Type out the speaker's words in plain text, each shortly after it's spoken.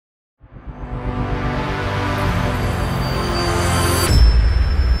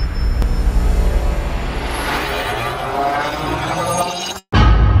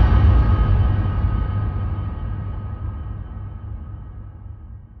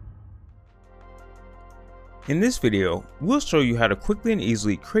In this video, we'll show you how to quickly and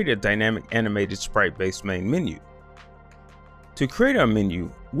easily create a dynamic animated sprite-based main menu. To create our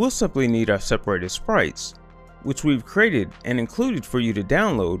menu, we'll simply need our separated sprites, which we've created and included for you to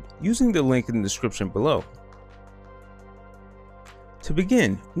download using the link in the description below. To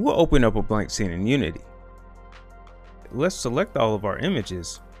begin, we'll open up a blank scene in Unity. Let's select all of our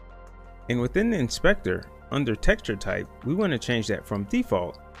images, and within the inspector, under texture type, we want to change that from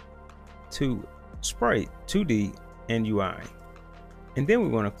default to Sprite 2D and UI, and then we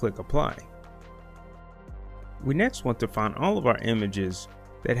want to click apply. We next want to find all of our images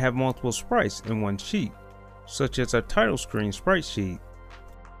that have multiple sprites in one sheet, such as our title screen sprite sheet,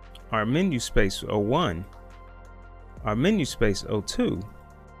 our menu space 01, our menu space 02,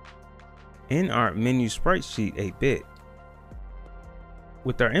 and our menu sprite sheet 8-bit.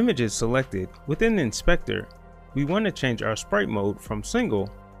 With our images selected within the inspector, we want to change our sprite mode from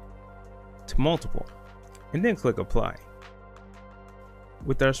single to multiple, and then click apply.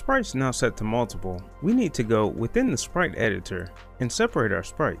 With our sprites now set to multiple, we need to go within the sprite editor and separate our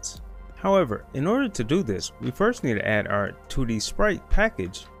sprites. However, in order to do this, we first need to add our 2D sprite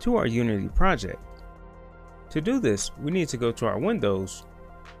package to our Unity project. To do this, we need to go to our Windows,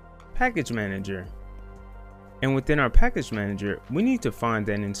 Package Manager, and within our Package Manager, we need to find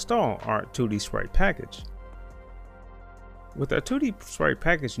and install our 2D sprite package. With our 2D sprite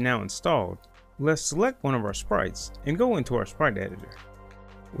package now installed, let's select one of our sprites and go into our sprite editor.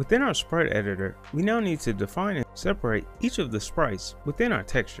 Within our sprite editor, we now need to define and separate each of the sprites within our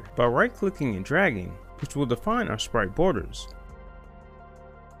texture by right-clicking and dragging, which will define our sprite borders.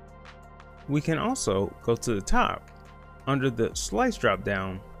 We can also go to the top under the slice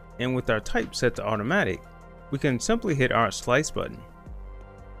drop-down, and with our type set to automatic, we can simply hit our slice button.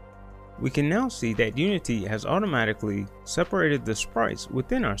 We can now see that Unity has automatically separated the sprites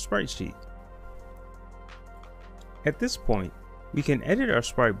within our sprite sheet. At this point, we can edit our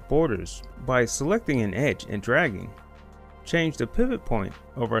sprite borders by selecting an edge and dragging, change the pivot point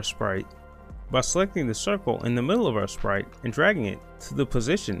of our sprite by selecting the circle in the middle of our sprite and dragging it to the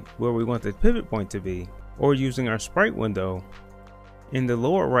position where we want the pivot point to be, or using our sprite window in the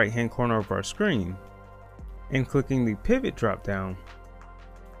lower right hand corner of our screen and clicking the pivot drop down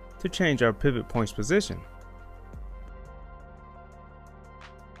to change our pivot point's position.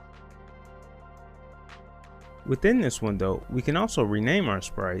 Within this window, we can also rename our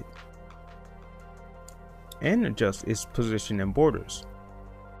sprite and adjust its position and borders.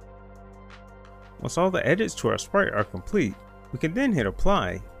 Once all the edits to our sprite are complete, we can then hit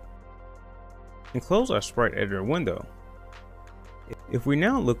apply and close our sprite editor window. If we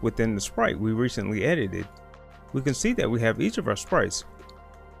now look within the sprite we recently edited, we can see that we have each of our sprites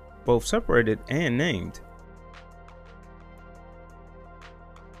both separated and named,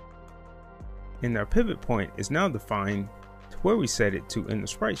 and our pivot point is now defined to where we set it to in the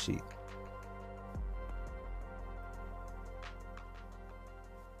sprite sheet.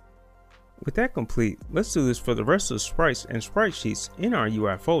 With that complete, let's do this for the rest of the sprites and sprite sheets in our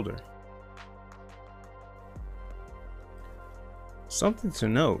UI folder. Something to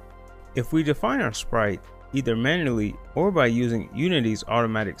note, if we define our sprite either manually or by using Unity's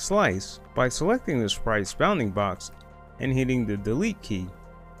automatic slice, by selecting the sprite's bounding box and hitting the delete key,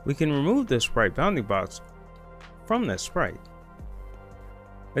 we can remove the sprite bounding box from that sprite.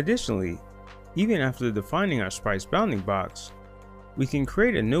 Additionally, even after defining our sprite's bounding box, we can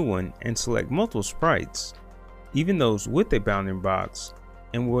create a new one and select multiple sprites, even those with a bounding box,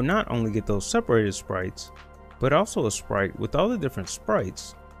 and we'll not only get those separated sprites, but also a sprite with all the different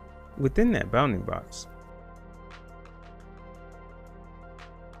sprites within that bounding box.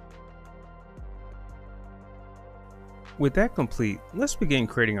 With that complete, let's begin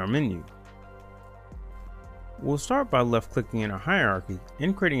creating our menu. We'll start by left clicking in our hierarchy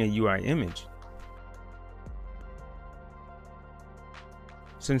and creating a UI image.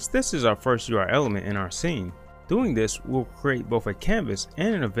 Since this is our first UI element in our scene, doing this will create both a canvas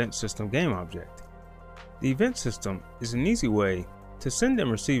and an event system game object. The event system is an easy way to send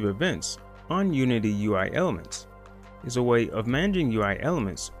and receive events on Unity UI elements. It's a way of managing UI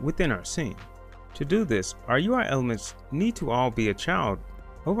elements within our scene. To do this, our UI elements need to all be a child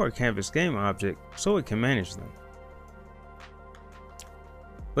of our canvas game object so it can manage them.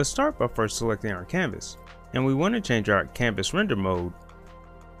 Let's start by first selecting our canvas, and we want to change our canvas render mode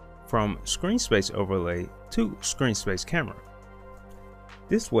from screen space overlay to screen space camera.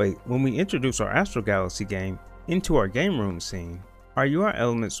 This way, when we introduce our Astor Galaxy game into our game room scene, our UI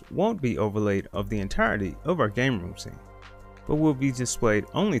elements won't be overlaid of the entirety of our game room scene, but will be displayed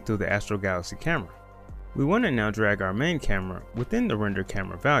only through the Astor Galaxy camera. We want to now drag our main camera within the render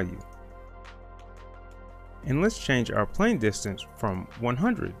camera value. And let's change our plane distance from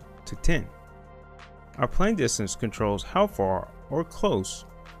 100 to 10. Our plane distance controls how far or close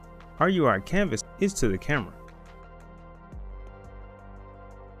our UI canvas is to the camera.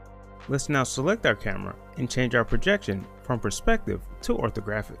 Let's now select our camera and change our projection from perspective to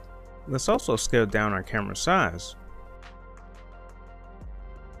orthographic. Let's also scale down our camera size.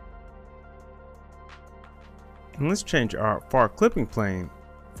 And let's change our far clipping plane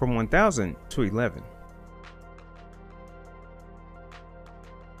from 1000 to 11.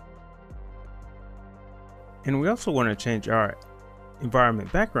 And we also want to change our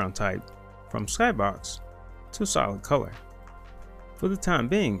environment background type from skybox to solid color. For the time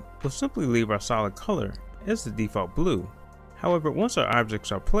being, we'll simply leave our solid color as the default blue. However, once our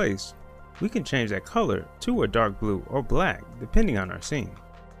objects are placed, we can change that color to a dark blue or black depending on our scene.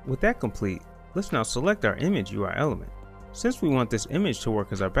 With that complete, let's now select our image UI element. Since we want this image to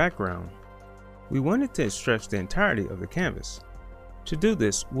work as our background, we want it to stretch the entirety of the canvas. To do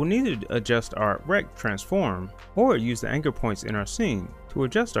this, we'll either adjust our rect transform or use the anchor points in our scene to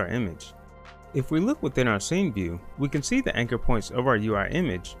adjust our image. If we look within our scene view, we can see the anchor points of our UI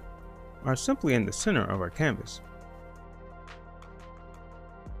image are simply in the center of our canvas.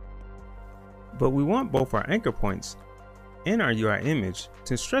 But we want both our anchor points and our UI image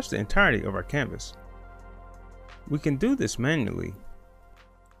to stretch the entirety of our canvas. We can do this manually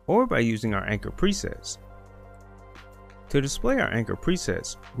or by using our anchor presets. To display our anchor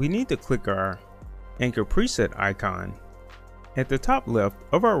presets, we need to click our anchor preset icon at the top left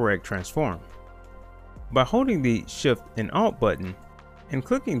of our rect transform. By holding the Shift and Alt button and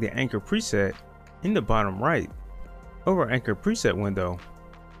clicking the anchor preset in the bottom right of our anchor preset window,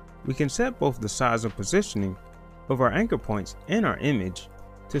 we can set both the size and positioning of our anchor points and our image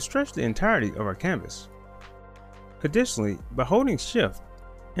to stretch the entirety of our canvas. Additionally, by holding Shift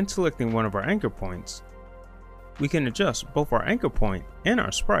and selecting one of our anchor points, we can adjust both our anchor point and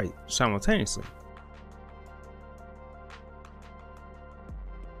our sprite simultaneously.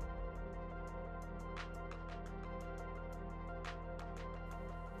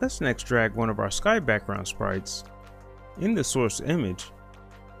 Let's next drag one of our sky background sprites in the source image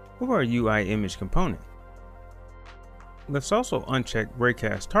of our UI image component. Let's also uncheck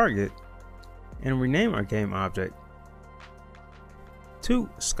Raycast Target and rename our game object to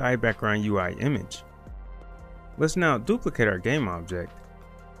Sky Background UI Image. Let's now duplicate our game object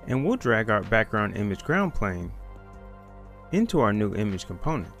and we'll drag our background image ground plane into our new image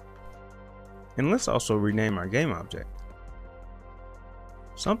component. And let's also rename our game object.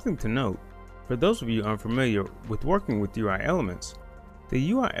 Something to note, for those of you unfamiliar with working with UI elements,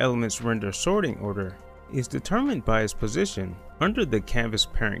 the UI element's render sorting order is determined by its position under the canvas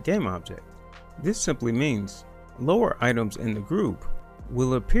parent game object. This simply means lower items in the group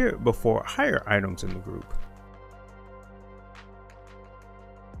will appear before higher items in the group.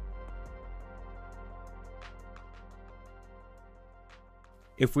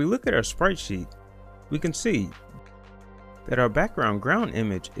 If we look at our sprite sheet, we can see that our background ground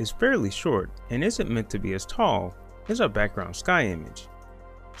image is fairly short and isn't meant to be as tall as our background sky image.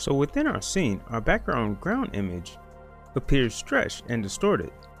 So within our scene, our background ground image appears stretched and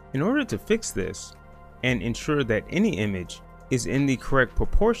distorted. In order to fix this and ensure that any image is in the correct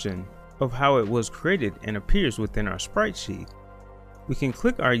proportion of how it was created and appears within our sprite sheet, we can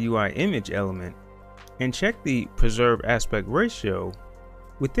click our UI image element and check the preserve aspect ratio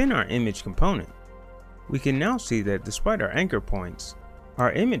within our image component. We can now see that despite our anchor points,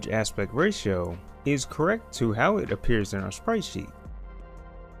 our image aspect ratio is correct to how it appears in our sprite sheet.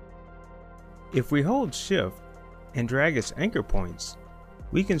 If we hold Shift and drag its anchor points,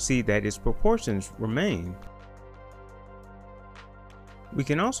 we can see that its proportions remain. We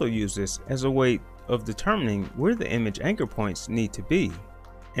can also use this as a way of determining where the image anchor points need to be,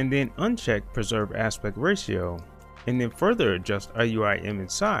 and then uncheck Preserve Aspect Ratio, and then further adjust our UI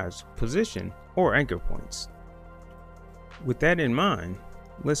image size, position, or anchor points. With that in mind,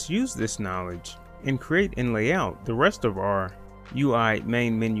 let's use this knowledge and create and lay out the rest of our UI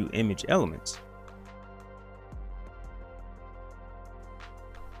main menu image elements.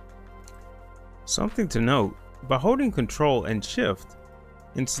 Something to note, by holding Ctrl and Shift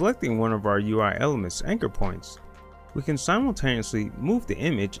and selecting one of our UI elements anchor points, we can simultaneously move the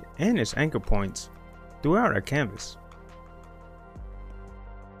image and its anchor points throughout our canvas.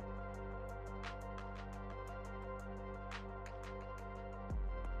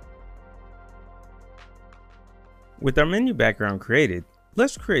 With our menu background created,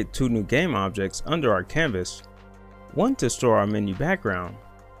 let's create two new game objects under our canvas, one to store our menu background,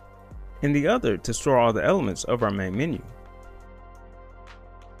 and the other to store all the elements of our main menu.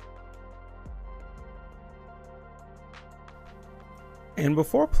 And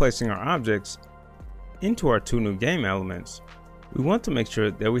before placing our objects into our two new game elements, we want to make sure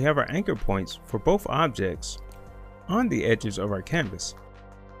that we have our anchor points for both objects on the edges of our canvas.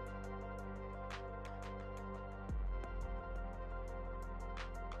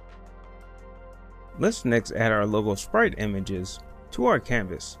 Let's next add our logo sprite images to our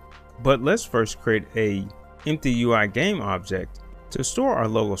canvas, but let's first create a empty UI game object to store our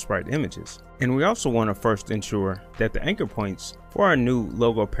logo sprite images. And we also want to first ensure that the anchor points for our new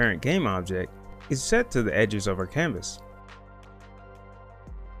logo parent game object is set to the edges of our canvas.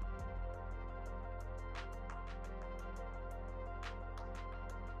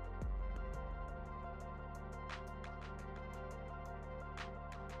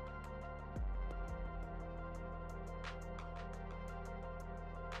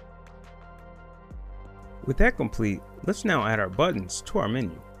 With that complete, let's now add our buttons to our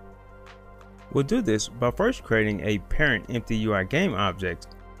menu. We'll do this by first creating a parent empty UI game object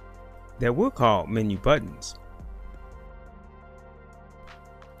that we'll call menu buttons.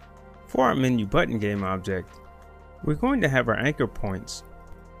 For our menu button game object, we're going to have our anchor points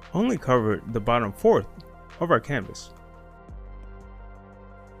only cover the bottom fourth of our canvas.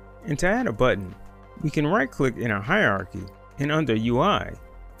 And to add a button, we can right click in our hierarchy and under UI,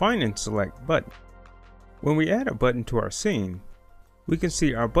 find and select button. When we add a button to our scene, we can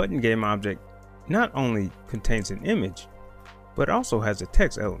see our button game object not only contains an image, but also has a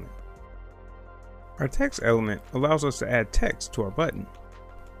text element. Our text element allows us to add text to our button,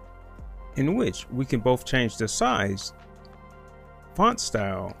 in which we can both change the size, font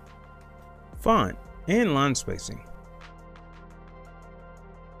style, font, and line spacing.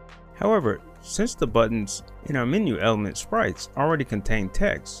 However, since the buttons in our menu element sprites already contain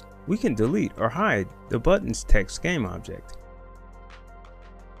text, we can delete or hide the button's text game object.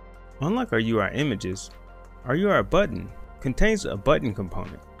 Unlike our UI images, our UI button contains a button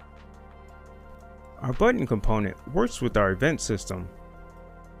component. Our button component works with our event system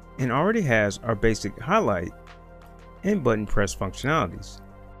and already has our basic highlight and button press functionalities.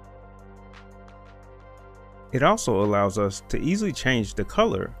 It also allows us to easily change the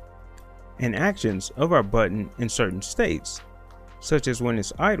color and actions of our button in certain states, such as when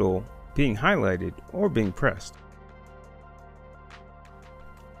it's idle, being highlighted, or being pressed.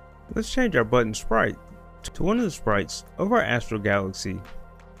 Let's change our button sprite to one of the sprites of our Astor Galaxy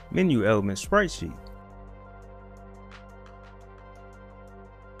menu element sprite sheet.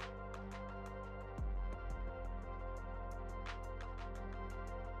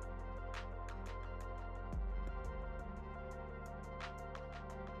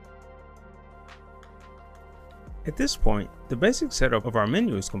 At this point, the basic setup of our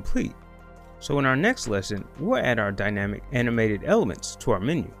menu is complete, so in our next lesson, we'll add our dynamic animated elements to our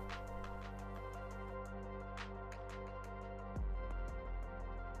menu.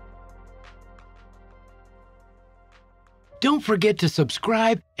 Don't forget to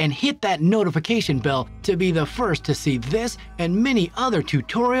subscribe and hit that notification bell to be the first to see this and many other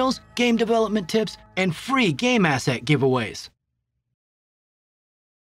tutorials, game development tips, and free game asset giveaways.